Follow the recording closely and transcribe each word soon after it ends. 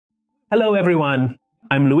Hello everyone,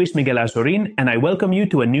 I'm Luis Miguel Azorin and I welcome you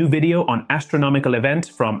to a new video on astronomical events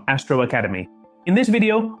from Astro Academy. In this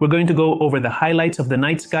video, we're going to go over the highlights of the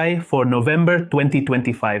night sky for November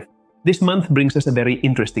 2025. This month brings us a very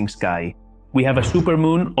interesting sky. We have a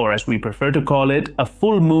supermoon, or as we prefer to call it, a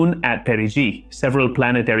full moon at perigee, several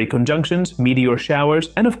planetary conjunctions, meteor showers,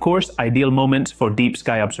 and of course, ideal moments for deep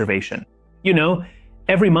sky observation. You know,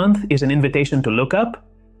 every month is an invitation to look up,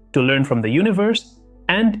 to learn from the universe,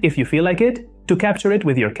 and if you feel like it, to capture it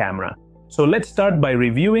with your camera. So let's start by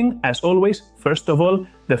reviewing, as always, first of all,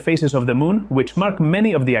 the phases of the moon, which mark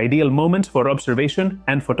many of the ideal moments for observation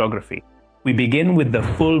and photography. We begin with the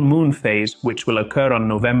full moon phase, which will occur on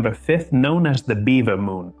November 5th, known as the beaver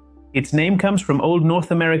moon. Its name comes from old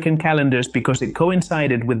North American calendars because it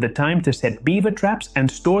coincided with the time to set beaver traps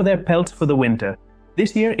and store their pelts for the winter.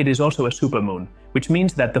 This year it is also a supermoon, which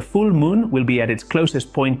means that the full moon will be at its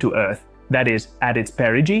closest point to Earth, that is, at its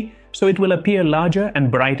perigee, so it will appear larger and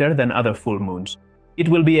brighter than other full moons. It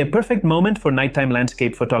will be a perfect moment for nighttime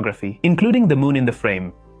landscape photography, including the moon in the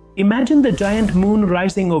frame. Imagine the giant moon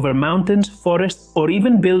rising over mountains, forests, or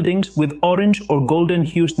even buildings with orange or golden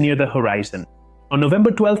hues near the horizon. On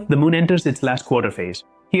November 12th, the moon enters its last quarter phase.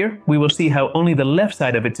 Here, we will see how only the left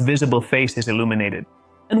side of its visible face is illuminated.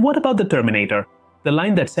 And what about the terminator? The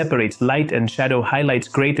line that separates light and shadow highlights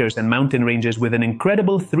craters and mountain ranges with an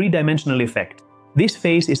incredible three-dimensional effect. This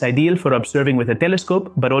phase is ideal for observing with a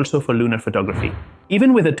telescope, but also for lunar photography.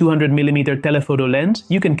 Even with a 200mm telephoto lens,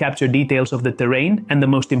 you can capture details of the terrain and the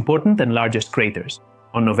most important and largest craters.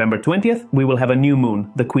 On November 20th, we will have a new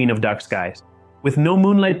moon, the queen of dark skies. With no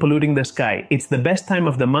moonlight polluting the sky, it's the best time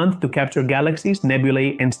of the month to capture galaxies,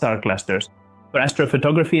 nebulae, and star clusters. For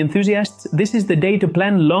astrophotography enthusiasts, this is the day to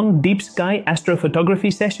plan long, deep sky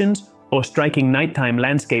astrophotography sessions or striking nighttime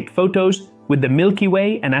landscape photos with the Milky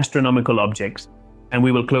Way and astronomical objects. And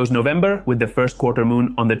we will close November with the first quarter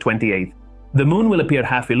moon on the 28th. The moon will appear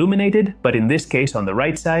half illuminated, but in this case on the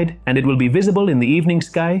right side, and it will be visible in the evening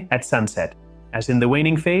sky at sunset. As in the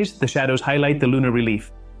waning phase, the shadows highlight the lunar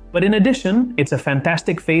relief. But in addition, it's a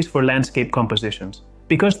fantastic phase for landscape compositions,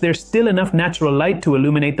 because there's still enough natural light to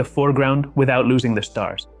illuminate the foreground without losing the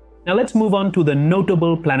stars. Now let's move on to the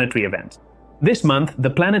notable planetary events. This month, the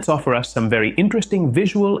planets offer us some very interesting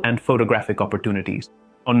visual and photographic opportunities.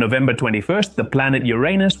 On November 21st, the planet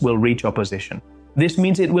Uranus will reach opposition. This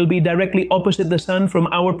means it will be directly opposite the Sun from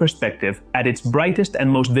our perspective, at its brightest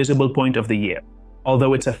and most visible point of the year.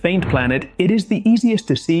 Although it's a faint planet, it is the easiest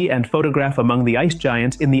to see and photograph among the ice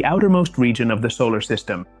giants in the outermost region of the solar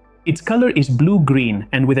system. Its color is blue-green,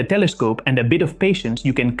 and with a telescope and a bit of patience,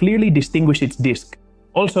 you can clearly distinguish its disk.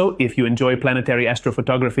 Also, if you enjoy planetary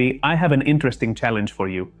astrophotography, I have an interesting challenge for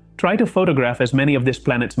you. Try to photograph as many of this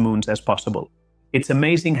planet's moons as possible. It's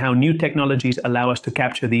amazing how new technologies allow us to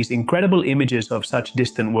capture these incredible images of such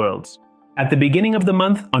distant worlds. At the beginning of the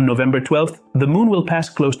month, on November 12th, the moon will pass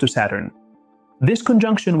close to Saturn. This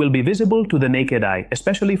conjunction will be visible to the naked eye,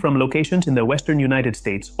 especially from locations in the western United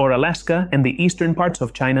States or Alaska and the eastern parts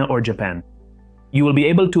of China or Japan. You will be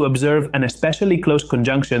able to observe an especially close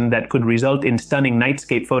conjunction that could result in stunning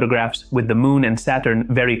nightscape photographs with the moon and Saturn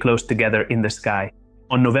very close together in the sky.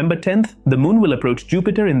 On November 10th, the moon will approach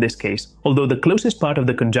Jupiter in this case, although the closest part of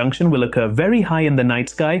the conjunction will occur very high in the night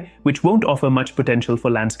sky, which won't offer much potential for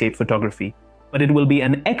landscape photography. But it will be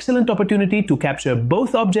an excellent opportunity to capture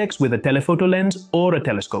both objects with a telephoto lens or a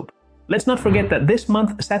telescope. Let's not forget that this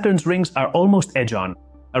month Saturn's rings are almost edge-on,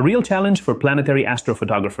 a real challenge for planetary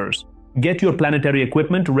astrophotographers. Get your planetary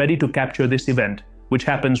equipment ready to capture this event, which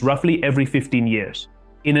happens roughly every 15 years.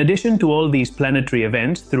 In addition to all these planetary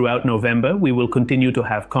events, throughout November we will continue to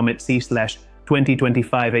have Comet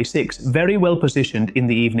C/2025A6 very well positioned in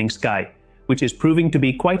the evening sky, which is proving to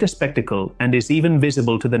be quite a spectacle and is even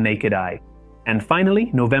visible to the naked eye. And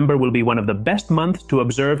finally, November will be one of the best months to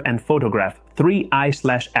observe and photograph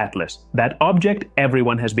 3I/Atlas, that object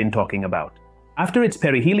everyone has been talking about. After its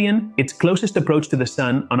perihelion, its closest approach to the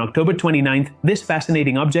Sun, on October 29th, this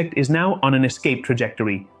fascinating object is now on an escape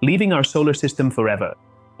trajectory, leaving our solar system forever.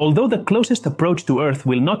 Although the closest approach to Earth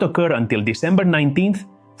will not occur until December 19th,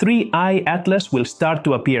 3I Atlas will start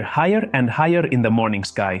to appear higher and higher in the morning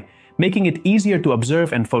sky, making it easier to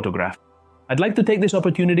observe and photograph. I'd like to take this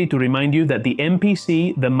opportunity to remind you that the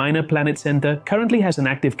MPC, the Minor Planet Center, currently has an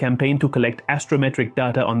active campaign to collect astrometric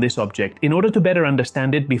data on this object in order to better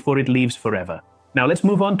understand it before it leaves forever. Now let's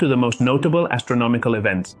move on to the most notable astronomical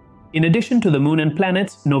events. In addition to the moon and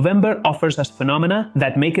planets, November offers us phenomena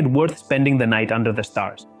that make it worth spending the night under the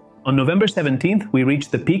stars. On November 17th, we reach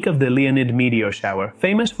the peak of the Leonid meteor shower,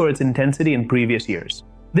 famous for its intensity in previous years.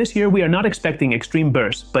 This year we are not expecting extreme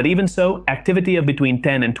bursts, but even so, activity of between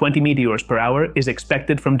 10 and 20 meteors per hour is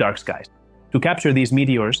expected from dark skies. To capture these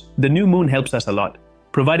meteors, the new moon helps us a lot,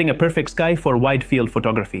 providing a perfect sky for wide-field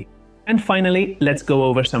photography. And finally, let's go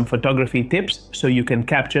over some photography tips so you can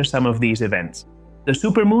capture some of these events. The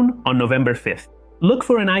supermoon on November 5th. Look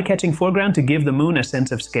for an eye-catching foreground to give the moon a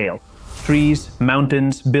sense of scale. Trees,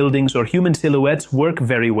 mountains, buildings, or human silhouettes work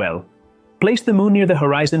very well. Place the moon near the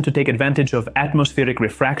horizon to take advantage of atmospheric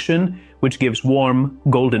refraction, which gives warm,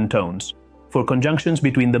 golden tones. For conjunctions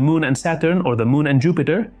between the moon and Saturn or the moon and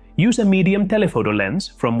Jupiter, use a medium telephoto lens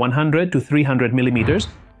from 100 to 300 millimeters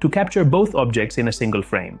to capture both objects in a single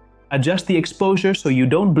frame. Adjust the exposure so you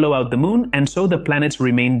don't blow out the moon and so the planets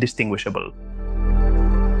remain distinguishable.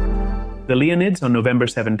 The Leonids on November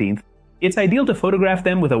 17th. It's ideal to photograph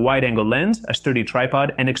them with a wide-angle lens, a sturdy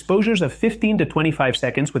tripod, and exposures of 15 to 25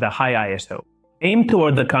 seconds with a high ISO. Aim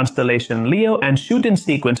toward the constellation Leo and shoot in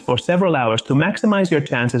sequence for several hours to maximize your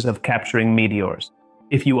chances of capturing meteors.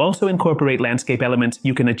 If you also incorporate landscape elements,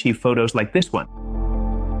 you can achieve photos like this one.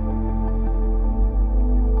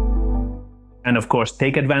 And of course,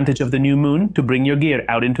 take advantage of the new moon to bring your gear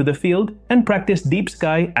out into the field and practice deep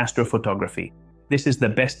sky astrophotography. This is the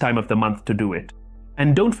best time of the month to do it.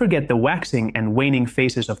 And don't forget the waxing and waning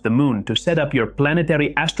phases of the moon to set up your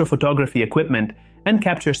planetary astrophotography equipment and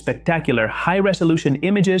capture spectacular high-resolution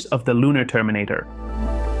images of the lunar terminator.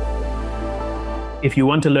 If you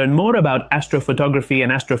want to learn more about astrophotography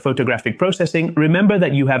and astrophotographic processing, remember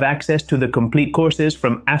that you have access to the complete courses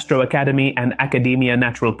from Astro Academy and Academia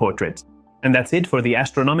Natural Portraits. And that's it for the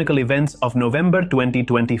astronomical events of November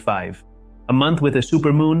 2025. A month with a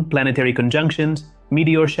supermoon, planetary conjunctions,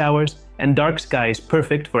 meteor showers, and dark skies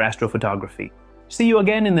perfect for astrophotography. See you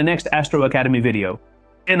again in the next Astro Academy video.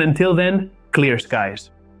 And until then, clear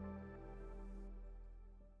skies.